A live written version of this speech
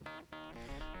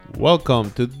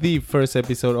Welcome to the first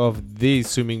episode of the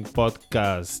swimming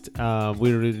podcast.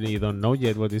 We really don't know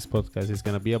yet what this podcast is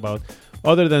going to be about.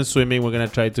 Other than swimming, we're going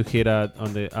to try to hit up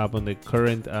on the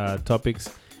current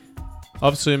topics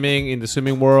of swimming in the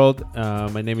swimming world.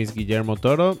 My name is Guillermo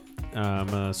Toro. I'm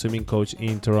a swimming coach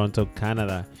in Toronto,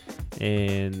 Canada.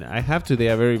 And I have today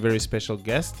a very, very special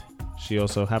guest. She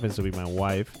also happens to be my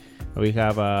wife. We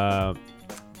have a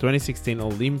 2016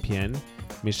 Olympian,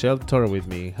 Michelle Toro, with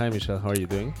me. Hi, Michelle. How are you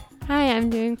doing? Hi, I'm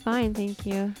doing fine. Thank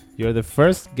you. You're the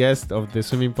first guest of the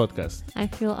swimming podcast. I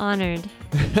feel honored.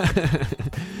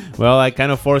 Well, I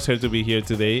kind of forced her to be here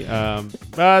today.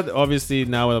 But obviously,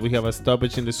 now that we have a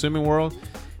stoppage in the swimming world,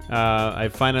 I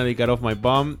finally got off my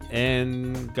bum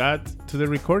and got to the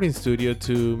recording studio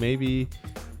to maybe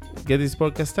get this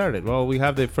podcast started. Well, we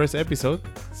have the first episode,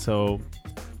 so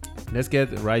let's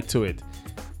get right to it.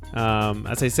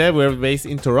 As I said, we're based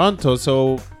in Toronto,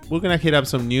 so we're going to hit up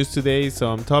some news today,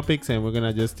 some topics, and we're going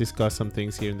to just discuss some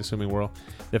things here in the swimming world.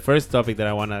 The first topic that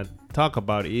I want to talk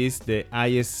about is the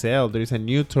ISL. There is a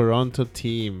new Toronto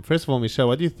team. First of all, Michelle,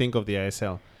 what do you think of the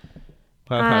ISL?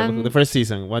 The first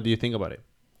season, what do you think about it?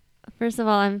 First of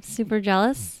all, I'm super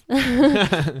jealous.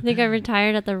 I think I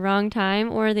retired at the wrong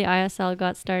time, or the ISL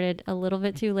got started a little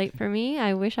bit too late for me.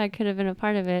 I wish I could have been a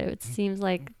part of it. It seems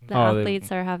like the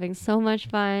athletes are having so much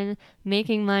fun,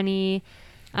 making money.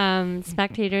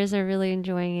 Spectators are really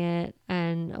enjoying it,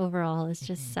 and overall it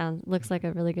just looks like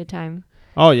a really good time.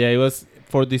 Oh yeah, it was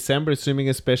for December swimming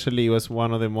especially. It was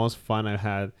one of the most fun I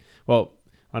had. Well,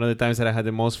 one of the times that I had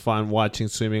the most fun watching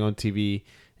swimming on TV,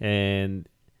 and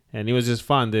it was just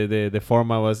fun. The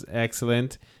format was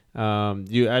excellent. I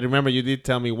remember you did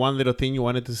tell me one little thing you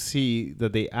wanted to see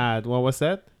that they add. What was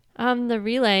that? The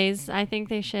relays. I think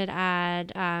they should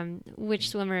add which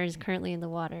swimmer is currently in the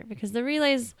water, because the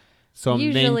relays. Some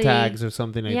usually, name tags or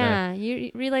something like that. Yeah,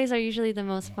 relays are usually the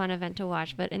most fun event to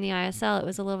watch, but in the ISL, it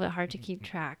was a little bit hard to keep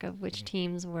track of which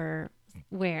teams were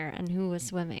where and who was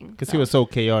swimming. Because it was so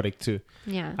chaotic too.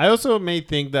 Yeah. I also may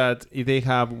think that if they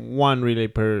have one relay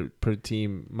per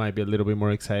team, might be a little bit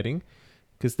more exciting.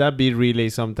 Because that beat relay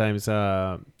sometimes,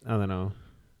 I don't know,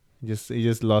 it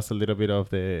just lost a little bit of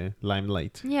the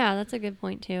limelight. Yeah, that's a good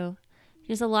point too.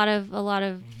 There's a lot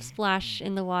of splash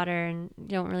in the water, and you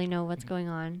don't really know what's going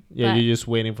on. Yeah, you're just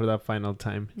waiting for that final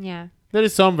time. Yeah. There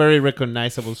is some very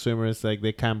recognizable swimmers like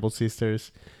the Campbell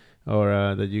sisters,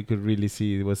 or that you could really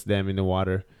see it was them in the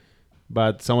water.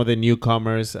 But some of the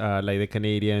newcomers, like the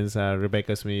Canadians,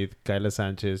 Rebecca Smith, Kyla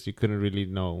Sanchez, you couldn't really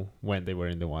know when they were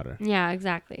in the water. Yeah,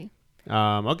 exactly.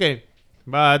 Okay.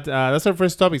 But that's our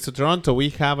first topic. So Toronto, we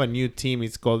have a new team.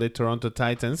 It's called the Toronto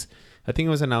Titans. I think it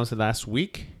was announced last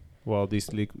week. Well, this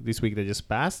week that just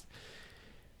passed.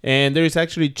 And there is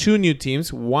actually two new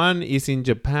teams. One is in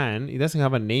Japan. It doesn't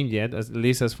have a name yet, at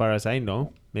least as far as I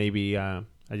know. Maybe I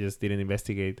just didn't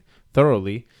investigate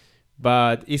thoroughly.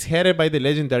 But it's headed by the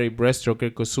legendary breaststroker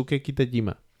Kosuke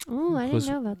Kitajima. Oh, I didn't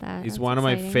know about that. It's one of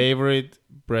my favorite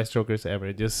breaststrokers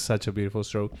ever. Just such a beautiful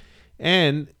stroke.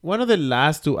 And one of the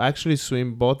last to actually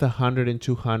swim both 100 and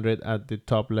 200 at the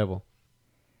top level.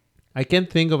 I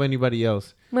can't think of anybody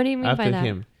else. What do you mean after by that?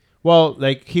 Him. Well,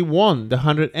 like he won the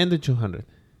 100 and the 200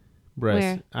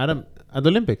 breast. Where? At the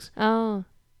Olympics. Oh.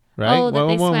 Right? Oh, that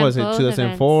when was it?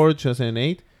 2004, events.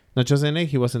 2008? No, 2008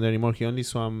 he wasn't there anymore. He only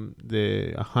swam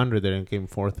the 100 there and came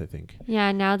fourth, I think.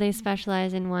 Yeah, now they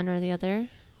specialize in one or the other.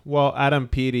 Well, Adam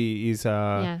Peaty is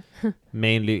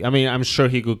mainly... I mean, I'm sure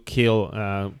he could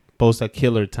post a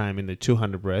killer time in the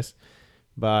 200 breast.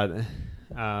 But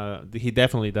he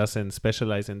definitely doesn't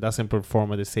specialize and doesn't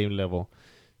perform at the same level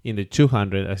in the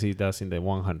 200 as he does in the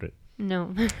 100.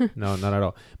 No. No, not at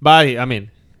all. But I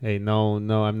mean, hey, no,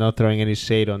 I'm not throwing any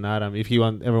shade on Adam. If he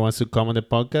ever wants to come on the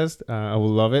podcast, I would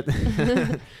love it.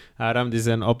 Adam, this is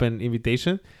an open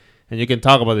invitation, and you can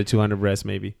talk about the 200 breast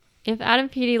maybe. If Adam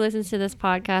Peaty listens to this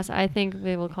podcast, I think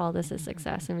they will call this a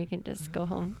success, and we can just go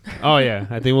home. Oh yeah,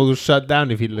 I think we'll shut down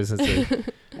if he listens to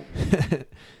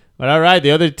it. But all right,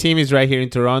 the other team is right here in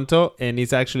Toronto, and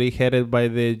it's actually headed by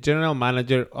the general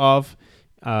manager of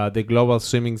the Global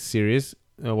Swimming Series.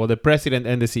 The president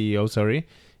and the CEO, sorry.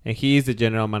 And he is the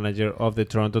general manager of the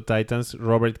Toronto Titans,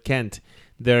 Robert Kent.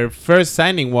 Their first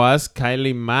signing was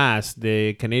Kylie Mass,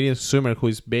 the Canadian swimmer who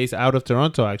is based out of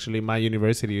Toronto, actually, my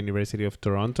University of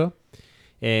Toronto.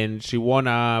 And she won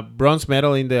a bronze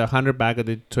medal in the 100 back at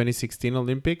the 2016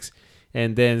 Olympics,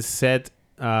 and then set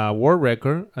world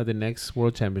record at the next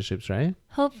World Championships, right?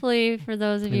 Hopefully, for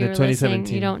those of you who are listening,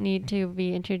 you don't need to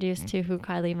be introduced to who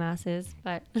Kylie Mass is,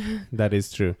 but that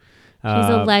is true. She's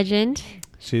a legend.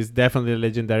 She's definitely a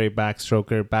legendary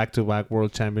backstroker, back-to-back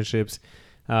World Championships.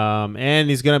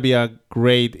 And it's gonna be a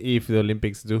great if the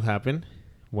Olympics do happen.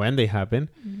 When they happen,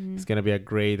 it's gonna be a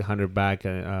great 100 back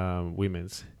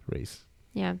women's race.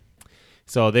 Yeah.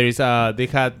 So there is they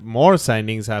had more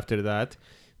signings after that.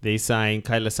 They signed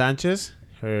Kyla Sanchez,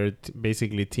 her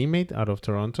basically teammate out of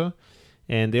Toronto,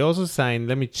 and they also signed.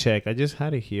 Let me check. I just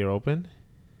had it here open.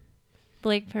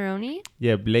 Blake Pironi?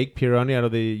 Yeah, Blake Pironi out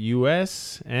of the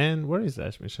U.S. And where is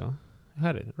that, Michelle? I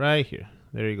had it right here.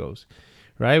 There he goes.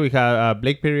 Right, we have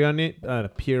Blake Pironi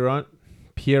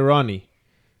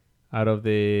out of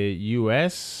the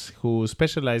U.S. who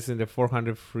specializes in the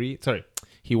 400 free. Sorry,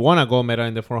 he won a gold medal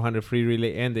in the 400 free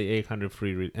relay and the 800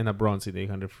 free relay, and a bronze in the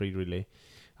 800 free relay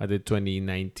at the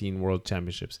 2019 World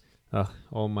Championships.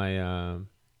 All my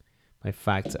my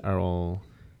facts are all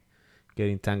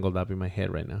getting tangled up in my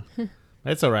head right now.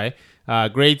 That's all right.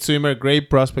 Great swimmer, great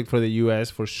prospect for the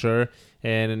U.S. for sure.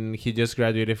 And he just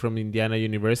graduated from Indiana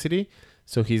University,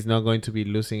 so he's not going to be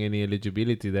losing any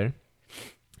eligibility there.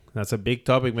 That's a big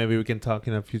topic. Maybe we can talk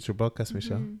in a future podcast,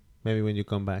 Michelle. Maybe when you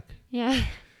come back. Yeah.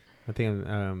 I think,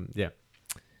 yeah.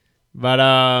 But,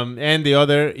 and the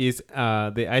other is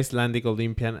the Icelandic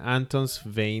Olympian Anton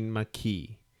Svein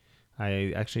McKee.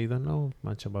 I actually don't know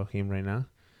much about him right now,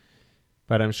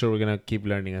 but I'm sure we're going to keep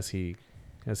learning as he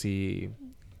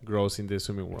grows in the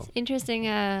swimming world. It's interesting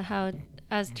how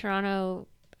as Toronto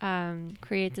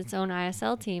creates its own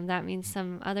ISL team, that means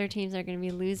some other teams are going to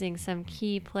be losing some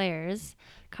key players.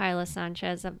 Kyla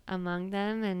Sanchez among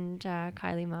them, and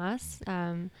Kylie Moss.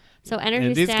 So Energy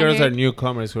and these Standard, girls are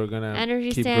newcomers who are going to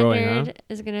keep growing. Energy Standard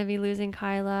is going to be losing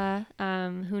Kyla.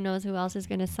 Who knows who else is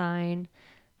going to sign.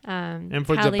 And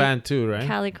for Japan too, right?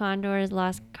 Cali Condors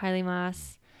lost Kylie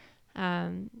Moss.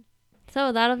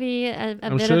 So that'll be a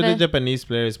I'm bit sure of the Japanese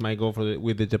players might go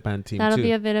with the Japan team that'll too.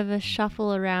 be a bit of a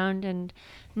shuffle around and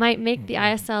might make the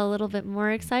ISL a little bit more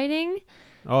exciting.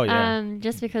 Oh yeah.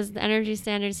 Just because the Energy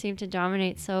Standards seemed to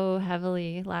dominate so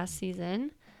heavily last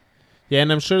season. Yeah,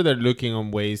 and I'm sure they're looking on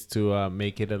ways to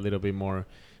make it a little bit more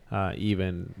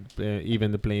even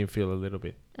the playing field a little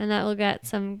bit. And that will get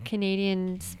some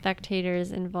Canadian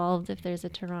spectators involved if there's a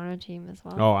Toronto team as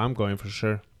well. Oh, I'm going for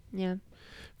sure. Yeah.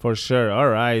 For sure. All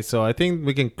right. So I think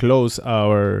we can close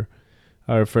our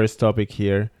first topic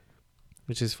here,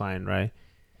 which is fine, right?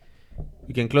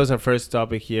 We can close our first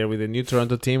topic here with the new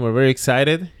Toronto team. We're very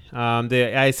excited.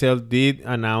 The ISL did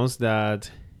announce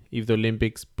that if the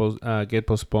Olympics get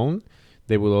postponed,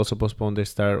 they will also postpone the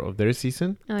start of their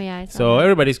season. Oh yeah, I saw so that.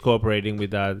 Everybody's cooperating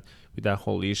with that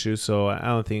whole issue. So I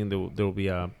don't think there will be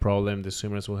a problem. The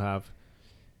swimmers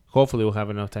hopefully will have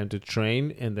enough time to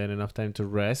train and then enough time to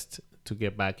rest to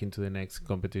get back into the next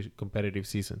competitive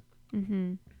season.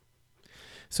 Mm-hmm.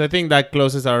 So I think that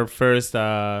closes our first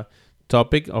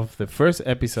topic of the first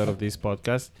episode of this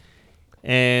podcast.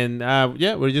 And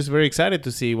we're just very excited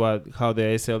to see how the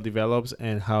ASL develops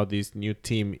and how this new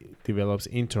team develops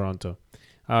in Toronto.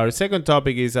 Our second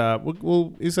topic is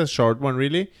it's a short one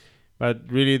really, but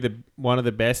really one of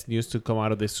the best news to come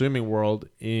out of the swimming world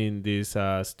in this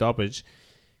stoppage.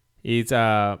 It's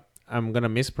I'm gonna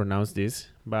mispronounce this,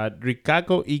 but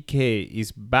Rikako Ikee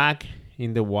is back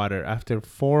in the water after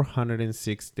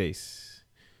 406 days.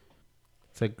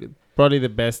 It's like probably the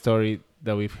best story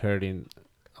that we've heard in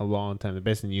a long time, the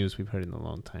best news we've heard in a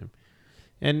long time.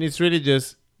 And it's really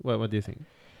just, what do you think?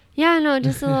 Yeah, no,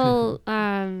 just a little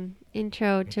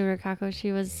intro to Rikako.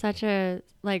 She was such a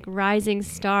rising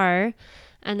star,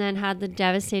 and then had the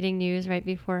devastating news right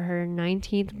before her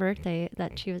 19th birthday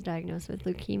that she was diagnosed with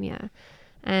leukemia.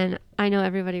 And I know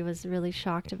everybody was really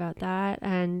shocked about that.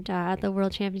 And at the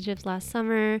World Championships last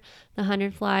summer, the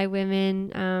 100 fly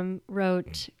women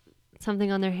wrote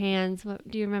something on their hands.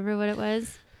 Do you remember what it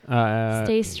was?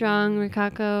 Stay strong,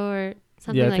 Rikako, or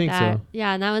something like that. So.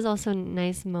 Yeah, and that was also a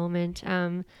nice moment.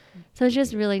 So it's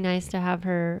just really nice to have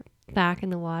her back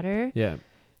in the water. Yeah.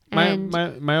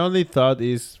 My only thought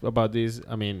is about this.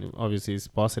 I mean, obviously it's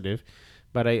positive,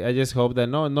 but I just hope that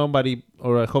nobody,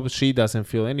 or I hope she doesn't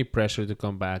feel any pressure to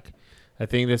come back. I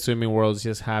think the swimming world is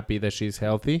just happy that she's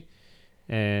healthy,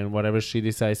 and whatever she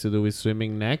decides to do with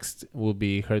swimming next will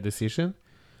be her decision.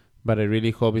 But I really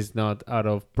hope it's not out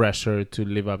of pressure to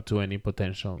live up to any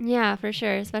potential. Yeah, for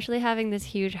sure. Especially having this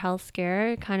huge health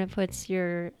scare kind of puts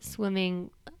your swimming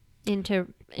into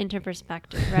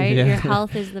perspective, right? Yeah. Your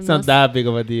health is it's not that big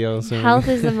of a deal. Health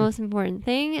is the most important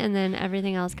thing, and then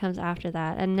everything else comes after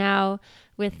that. And now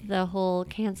with the whole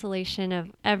cancellation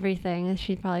of everything,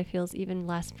 she probably feels even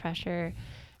less pressure,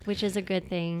 which is a good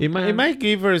thing. It might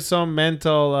give her some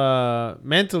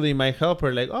mentally might help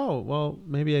her, like, oh, well,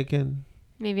 maybe I can.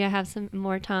 Maybe I have some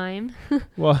more time.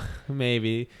 Well,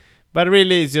 maybe. But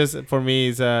really, it's just, for me,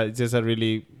 it's just a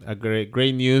really a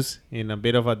great news in a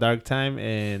bit of a dark time,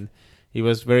 and it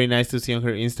was very nice to see on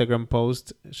her Instagram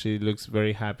post. She looks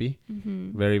very happy,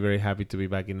 very, very happy to be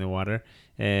back in the water.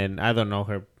 And I don't know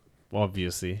her,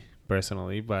 obviously,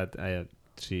 personally, but I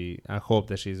hope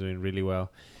that she's doing really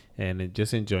well and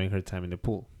just enjoying her time in the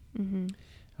pool.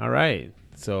 All right.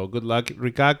 So good luck,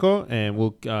 Rikako, and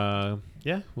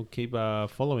we'll keep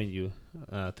following you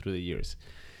through the years.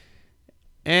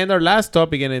 And our last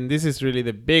topic, and this is really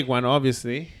the big one,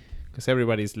 obviously, because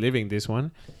everybody's living this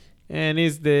one, and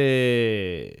is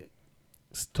the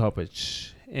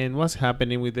stoppage and what's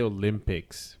happening with the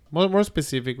Olympics. More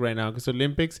specific right now, because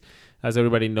Olympics, as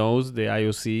everybody knows, the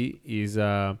IOC is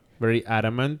very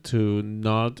adamant to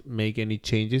not make any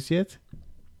changes yet,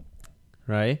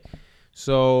 right?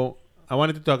 So I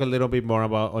wanted to talk a little bit more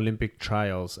about Olympic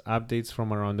trials, updates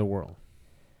from around the world.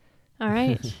 All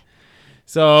right.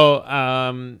 So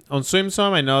on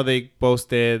SwimSwam, I know they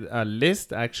posted a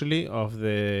list actually of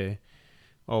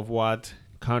what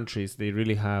countries. They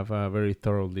really have a very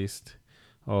thorough list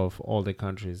of all the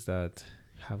countries that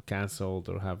have canceled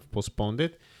or have postponed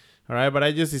it. All right, but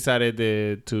I just decided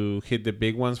to hit the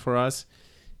big ones for us.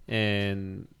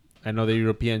 And I know the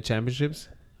European Championships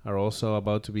are also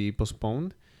about to be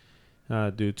postponed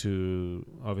due to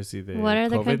obviously the What are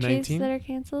the COVID-19. countries that are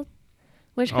canceled?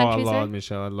 Which a countries lot,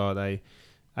 Michelle, a lot.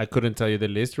 I couldn't tell you the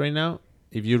list right now.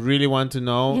 If you really want to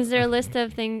know, is there a list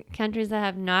of countries that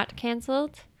have not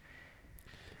canceled?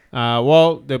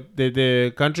 Well,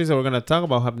 the countries that we're gonna talk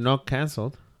about have not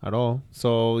canceled at all.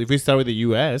 So if we start with the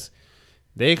U.S.,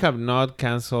 they have not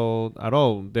canceled at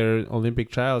all. Their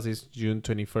Olympic trials is June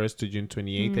 21st to June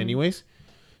 28th anyways.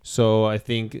 So I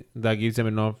think that gives them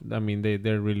enough. I mean, they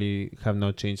really have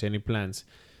not changed any plans.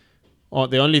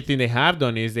 The only thing they have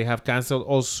done is they have canceled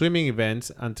all swimming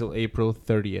events until April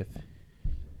 30th.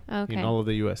 Okay. In all of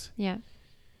the U.S. Yeah.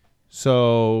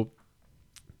 So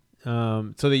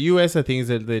the U.S. I think is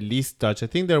the least touched. I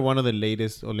think they're one of the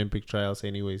latest Olympic trials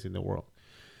anyways in the world.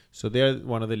 So they're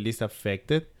one of the least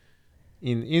affected.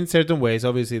 In certain ways,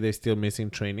 obviously they're still missing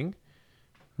training,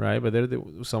 right? But they're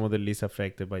some of the least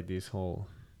affected by this whole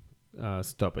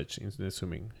stoppage in the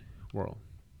swimming world.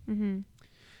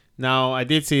 Now, I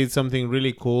did see something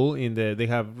really cool they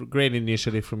have great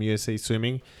initiative from USA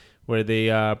Swimming where they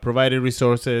provided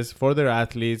resources for their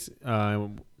athletes.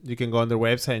 You can go on their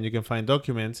website and you can find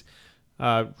documents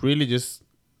really just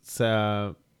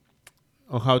on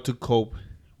how to cope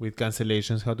with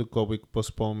cancellations, how to cope with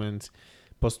postponements.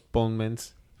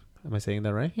 Am I saying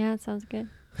that right? Yeah, it sounds good.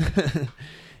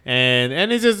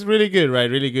 And it's just really good, right?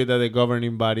 Really good that the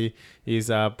governing body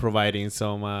is providing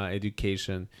some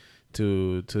education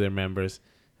to their members.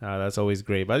 That's always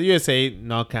great. But USA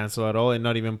not cancel at all and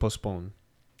not even postpone.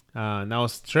 Now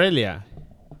Australia,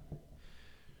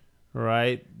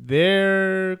 right?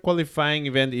 Their qualifying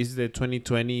event is the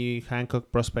 2020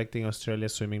 Hancock Prospecting Australia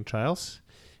Swimming Trials,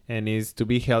 and is to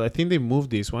be held. I think they moved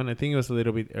this one. I think it was a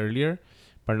little bit earlier,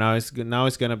 but now it's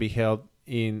gonna be held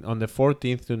on the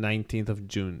 14th to 19th of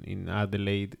June in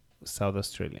Adelaide, South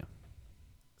Australia.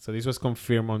 So this was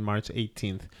confirmed on March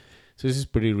 18th. So this is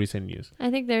pretty recent news. I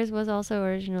think theirs was also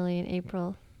originally in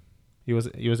April. It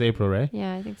was April, right?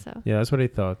 Yeah, I think so. Yeah, that's what I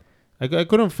thought. I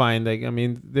couldn't find,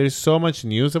 there's so much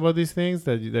news about these things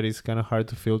that it's kind of hard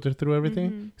to filter through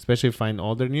everything, especially find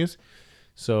older news.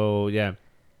 So, yeah.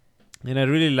 And I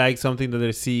really like something that their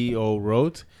CEO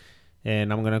wrote,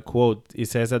 and I'm going to quote. It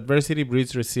says, "Adversity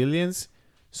breeds resilience,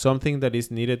 something that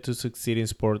is needed to succeed in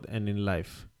sport and in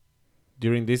life.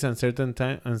 During these uncertain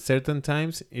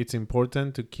times, it's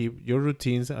important to keep your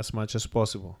routines as much as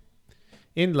possible,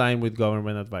 in line with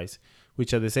government advice,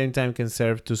 which at the same time can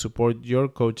serve to support your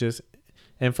coaches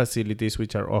and facilities,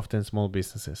 which are often small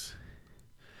businesses."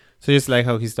 So just like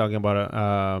how he's talking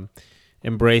about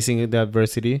embracing the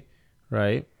adversity,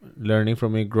 right? Learning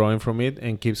from it, growing from it,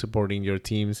 and keep supporting your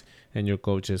teams and your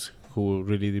coaches who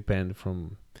really depend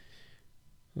from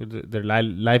their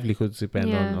livelihoods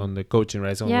depend on the coaching,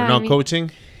 right? So when we're not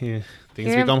coaching, things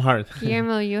become hard.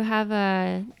 Guillermo, you have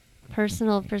a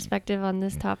personal perspective on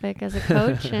this topic as a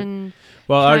coach, and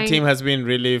well, our team has been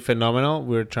really phenomenal.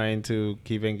 We're trying to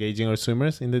keep engaging our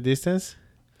swimmers in the distance.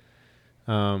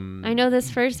 I know this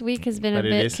first week has been a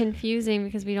bit confusing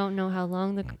because we don't know how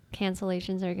long the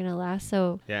cancellations are going to last.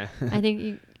 So yeah, I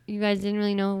think you guys didn't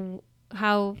really know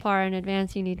how far in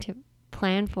advance you need to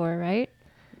plan for, right?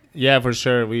 Yeah, for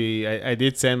sure. I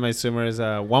did send my swimmers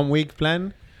a 1 week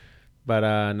plan, but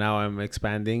now I'm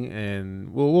expanding,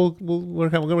 and we're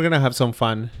gonna have some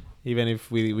fun, even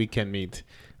if we can meet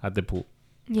at the pool,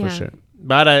 for sure.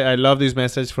 But I love this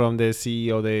message from the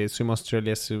CEO of the Swim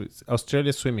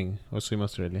Australia Swimming or Swim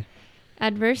Australia.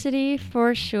 Adversity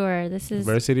for sure. This is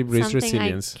adversity breeds something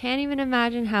resilience. I can't even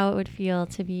imagine how it would feel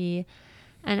to be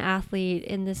an athlete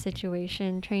in this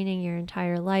situation, training your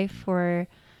entire life for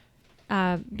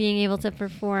being able to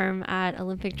perform at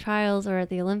Olympic trials or at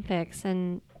the Olympics,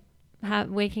 and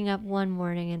waking up one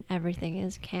morning and everything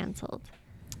is canceled.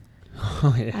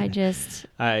 Oh, yeah. I just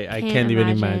I can't even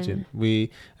imagine.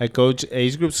 I coach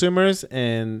age group swimmers,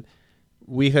 and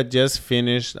we had just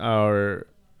finished our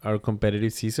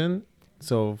competitive season.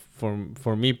 So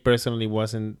for me personally,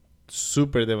 wasn't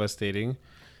super devastating.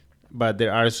 But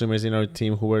there are swimmers in our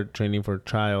team who were training for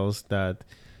trials that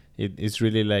it's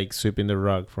really like sweeping the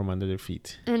rug from under their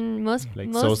feet. And most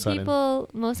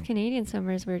Canadian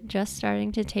swimmers were just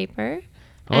starting to taper.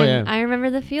 Oh, and yeah. I remember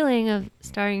the feeling of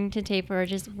starting to taper, or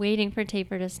just waiting for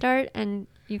taper to start, and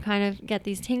you kind of get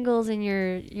these tingles in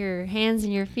your hands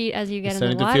and your feet as you get in the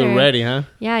water. Starting to feel ready, huh?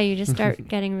 Yeah, you just start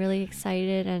getting really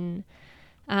excited and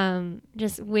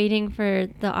just waiting for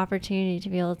the opportunity to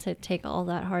be able to take all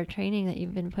that hard training that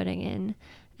you've been putting in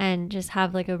and just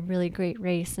have like a really great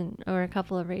race or a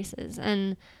couple of races,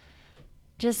 and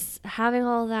just having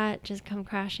all that just come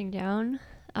crashing down.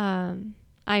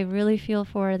 I really feel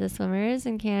for the swimmers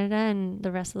in Canada and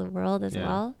the rest of the world as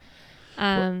well.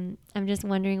 I'm just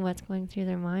wondering what's going through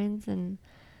their minds, and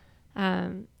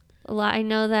I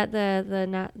know that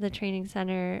the training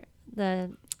center,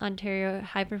 the Ontario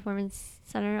High Performance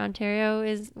Center Ontario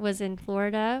was in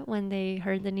Florida when they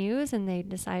heard the news, and they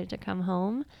decided to come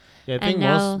home. Yeah, I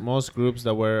think most groups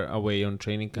that were away on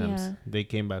training camps, they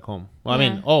came back home. Well, I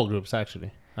mean, all groups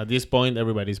actually. At this point,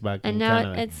 everybody's back in Canada.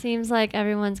 And now it seems like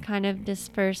everyone's kind of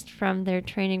dispersed from their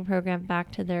training program back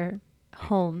to their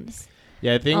homes.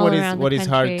 Yeah, I think what is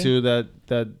hard too,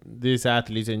 that these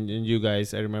athletes and you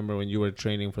guys, I remember when you were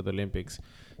training for the Olympics,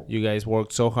 you guys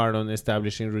worked so hard on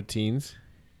establishing routines,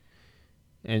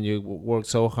 and you worked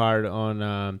so hard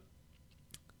on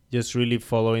just really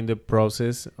following the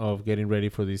process of getting ready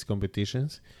for these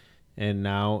competitions. And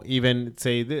now, even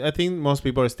I think most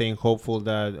people are staying hopeful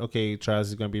that, okay, trials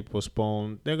is going to be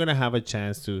postponed. They're going to have a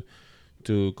chance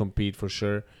to compete for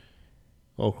sure,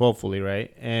 or hopefully,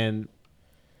 right?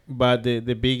 But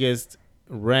the biggest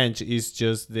wrench is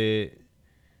just the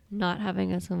not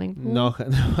having a swimming pool.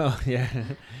 No, yeah.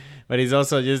 But it's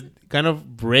also just kind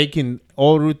of breaking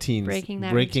all routines, breaking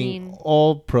routine.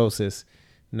 All process.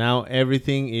 Now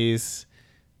everything is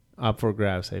up for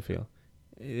grabs, I feel.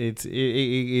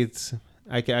 It's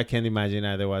I can't imagine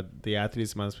either what the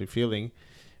athletes must be feeling,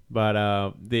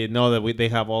 but they know that they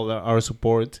have all our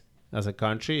support as a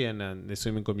country and the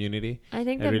swimming community. I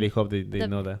really hope they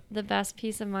know that. The best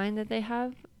peace of mind that they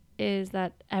have is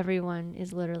that everyone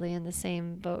is literally in the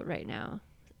same boat right now.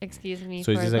 Excuse me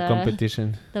so for it's just a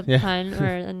competition. The pun or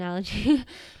analogy.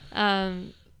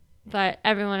 But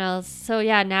everyone else. So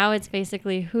yeah, now it's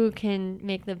basically who can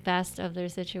make the best of their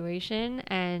situation,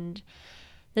 and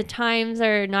the times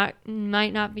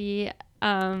might not be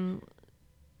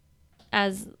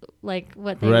as like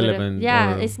what they relevant.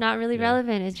 Yeah, it's not really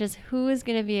relevant. It's just who is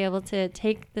going to be able to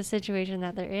take the situation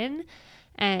that they're in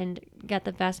and get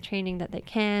the best training that they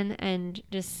can, and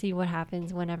just see what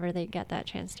happens whenever they get that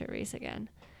chance to race again.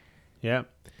 Yeah.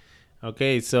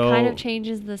 Okay, so kind of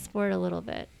changes the sport a little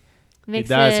bit.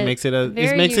 Makes it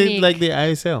like the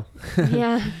ISL.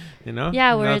 Yeah. You know?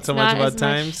 Yeah, where not it's so not much about as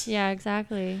times. Yeah,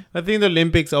 exactly. I think the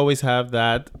Olympics always have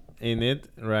that in it,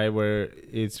 right? Where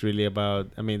it's really about,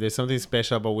 I mean, there's something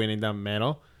special about winning that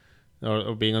medal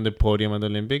or being on the podium at the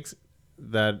Olympics,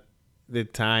 that the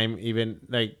time even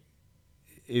like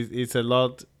it's a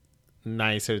lot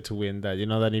nicer to win that. You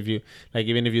know, that if you like,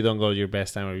 even if you don't go your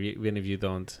best time, or even if you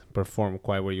don't perform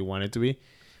quite where you want it to be,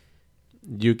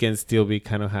 you can still be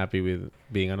kind of happy with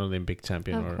being an Olympic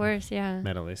champion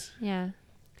medalist. Yeah.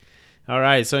 All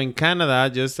right. So in Canada,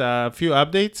 just a few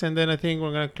updates, and then I think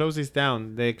we're going to close this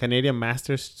down. The Canadian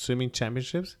Masters Swimming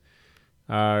Championships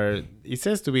it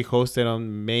says to be hosted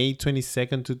on May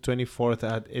 22nd to 24th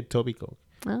at Etobicoke,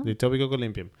 the Etobicoke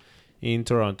Olympium in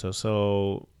Toronto.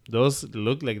 So those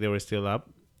look like they were still up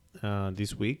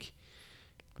this week.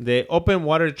 The open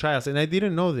water trials, and I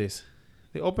didn't know this,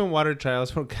 the open water trials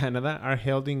for Canada are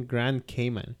held in Grand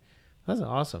Cayman. That's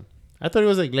awesome. I thought it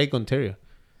was like Lake Ontario.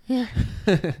 Yeah.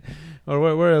 Or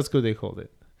where else could they hold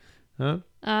it? Huh?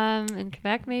 In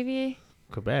Quebec, maybe.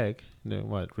 Quebec?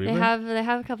 What, river? They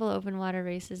have a couple of open water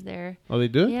races there. Oh, they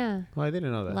do? Yeah. Oh, I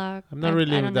didn't know that. I'm not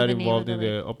really that involved in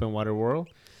the open water world.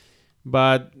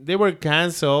 But they were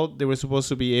canceled. They were supposed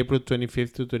to be April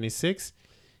 25th to 26th.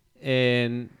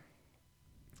 And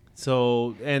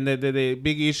so, and the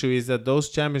big issue is that those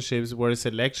championships were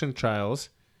selection trials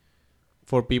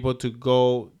for people to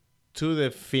go to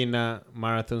the FINA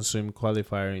marathon swim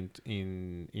qualifier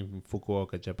in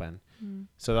Fukuoka, Japan.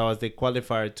 So that was the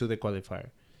qualifier to the qualifier.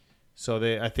 So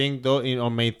I think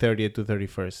on May 30th to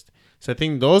 31st. So I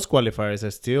think those qualifiers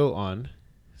are still on.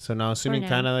 So now Swimming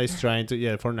Canada is trying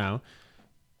to, for now,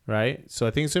 right? So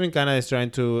I think Swimming Canada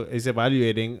is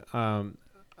evaluating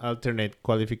alternate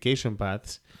qualification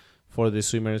paths for the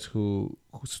swimmers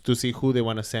to see who they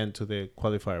want to send to the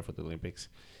qualifier for the Olympics.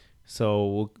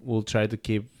 So we'll try to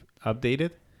keep you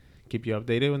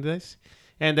updated on this.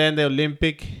 And then the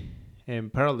Olympic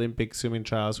and Paralympic swimming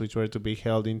trials, which were to be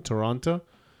held in Toronto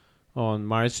on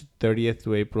March 30th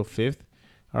to April 5th,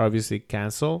 are obviously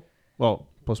canceled. Well,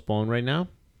 postponed right now.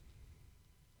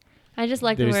 I just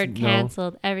like the word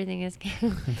canceled. Everything is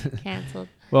canceled.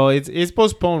 Well, it's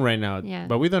postponed right now,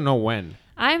 but we don't know when.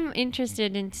 I'm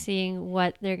interested in seeing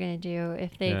what they're going to do,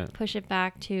 if they push it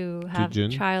back to have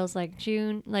trials like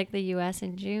June, like the US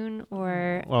in June,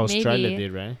 or Australia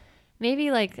did, right?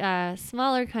 Maybe like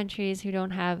smaller countries who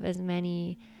don't have as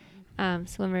many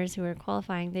swimmers who are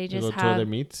qualifying. They just have their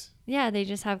meets. Yeah, they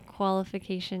just have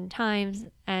qualification times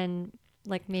and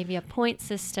like maybe a point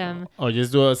system. Or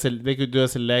just they could do a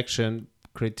selection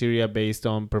criteria based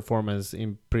on performance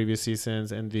in previous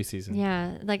seasons and this season.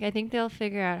 Yeah, like I think they'll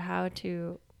figure out how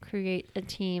to create a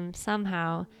team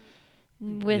somehow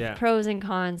with pros and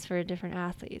cons for different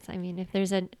athletes. I mean, if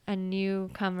there's a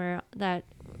newcomer that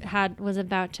was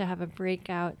about to have a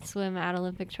breakout swim at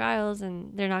Olympic trials,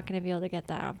 and they're not going to be able to get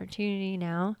that opportunity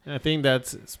now. I think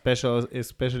that's special,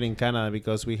 especially in Canada,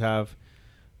 because we have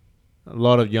a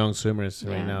lot of young swimmers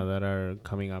right now that are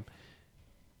coming up.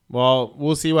 Well,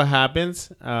 we'll see what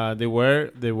happens. They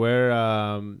were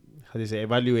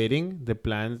evaluating the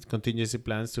contingency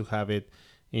plans to have it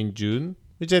in June,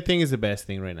 which I think is the best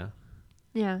thing right now.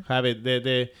 Yeah. Have it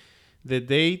the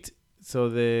date. So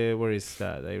where is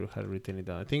that? I had written it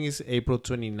down. I think it's April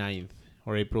 29th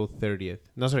or April 30th.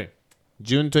 No, sorry,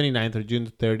 June 29th or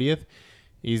June 30th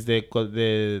is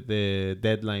the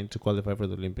deadline to qualify for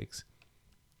the Olympics.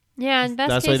 Yeah, and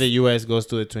that's why the US goes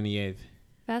to the 28th.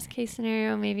 Best case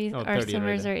scenario, maybe our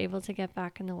swimmers are able to get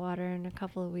back in the water in a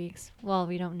couple of weeks. Well,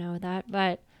 we don't know that,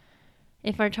 but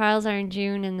if our trials are in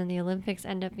June and then the Olympics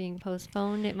end up being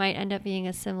postponed, it might end up being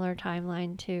a similar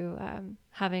timeline to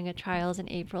having a trials in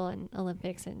April and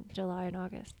Olympics in July and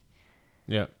August.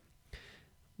 Yeah.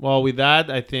 Well, with that,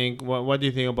 I think, what do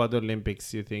you think about the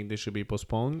Olympics? Do you think they should be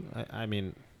postponed? I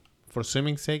mean, for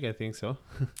swimming's sake, I think so.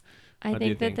 I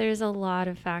think that there's a lot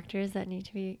of factors that need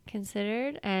to be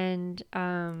considered, and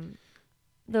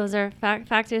those are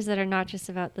factors that are not just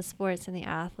about the sports and the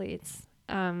athletes.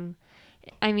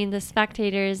 I mean, the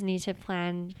spectators need to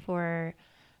plan for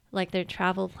like their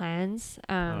travel plans.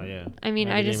 I mean,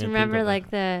 I just remember like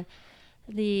the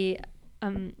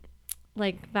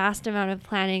like vast amount of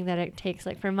planning that it takes,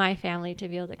 like for my family to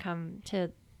be able to come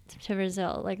to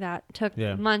Brazil. Like that took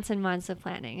months and months of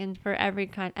planning, and for every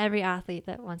athlete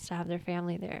that wants to have their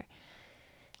family there.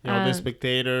 All the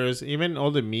spectators, even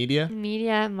all the media,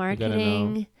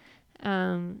 marketing.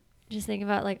 Just think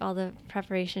about like all the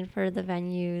preparation for the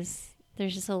venues.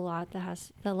 There's just a lot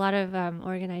of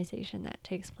organization that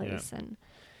takes place. And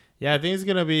I think it's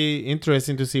gonna be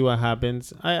interesting to see what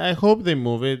happens. I hope they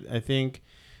move it. I think,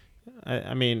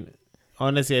 I mean,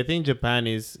 honestly, I think Japan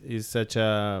is such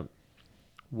a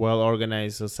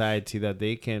well-organized society that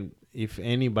they can, if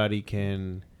anybody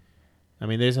can, I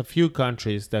mean, there's a few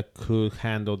countries that could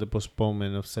handle the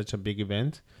postponement of such a big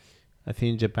event. I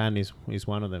think Japan is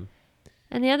one of them.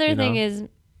 And the other thing is,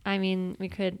 I mean, we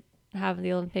could have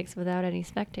the Olympics without any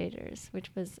spectators,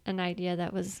 which was an idea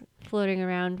that was floating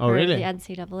around for the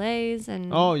NCAAs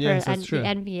and the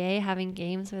NBA having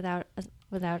games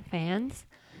without fans.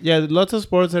 Yeah, lots of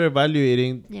sports are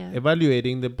evaluating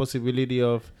the possibility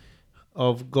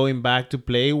of going back to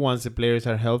play once the players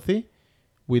are healthy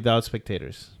without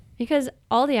spectators. Because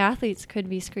all the athletes could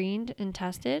be screened and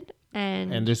tested.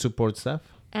 And their support staff.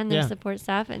 And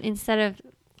instead of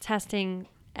testing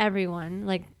everyone,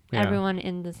 like everyone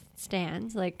in the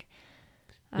stands, like,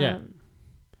 I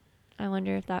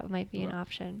wonder if that might be an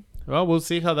option. Well, we'll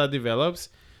see how that develops.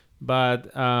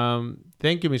 But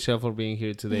thank you, Michelle, for being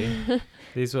here today.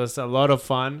 This was a lot of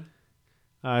fun.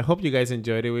 I hope you guys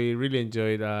enjoyed it. We really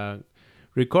enjoyed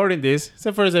recording this. It's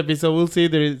the first episode. We'll see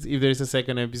if there's a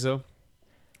second episode.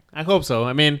 I hope so.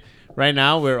 I mean, right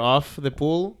now we're off the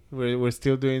pool. We're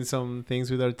still doing some things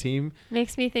with our team.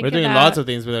 Makes me think we're doing lots of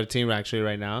things with our team actually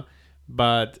right now.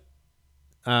 But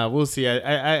we'll see.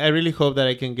 I really hope that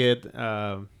I can get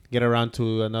around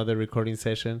to another recording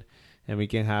session, and we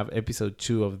can have episode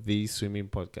 2 of the swimming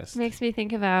podcast. Makes me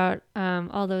think about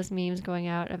all those memes going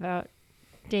out about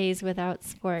days without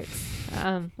sports.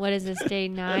 What is this, day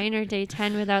 9 or day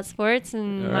 10 without sports?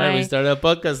 And all right, we started a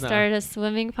podcast now. Started a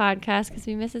swimming podcast because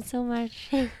we miss it so much.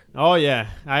 Oh yeah,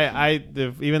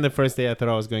 even the first day I thought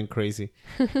I was going crazy,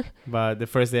 but the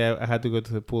first day I had to go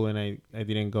to the pool and I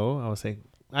didn't go. I was like,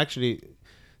 actually,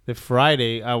 the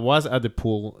Friday I was at the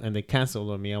pool and they canceled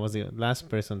on me. I was the last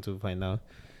person to find out.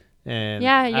 And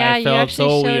yeah, I felt you actually so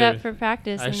showed weird. up for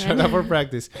practice. I showed up for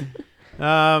practice.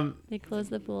 They closed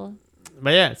the pool.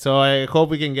 But yeah, so I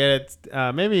hope we can get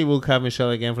it. Maybe we'll have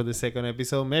Michelle again for the second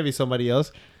episode. Maybe somebody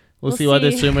else. We'll see what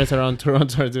the swimmers around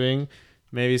Toronto are doing.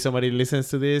 Maybe somebody listens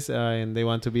to this and they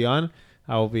want to be on.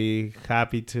 I'll be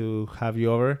happy to have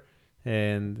you over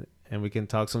and we can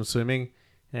talk some swimming.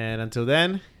 And until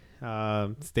then,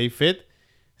 stay fit,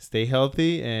 stay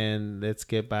healthy, and let's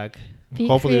get back.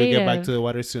 Hopefully we get back to the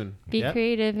water soon. Be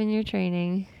creative in your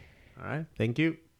training. All right. Thank you.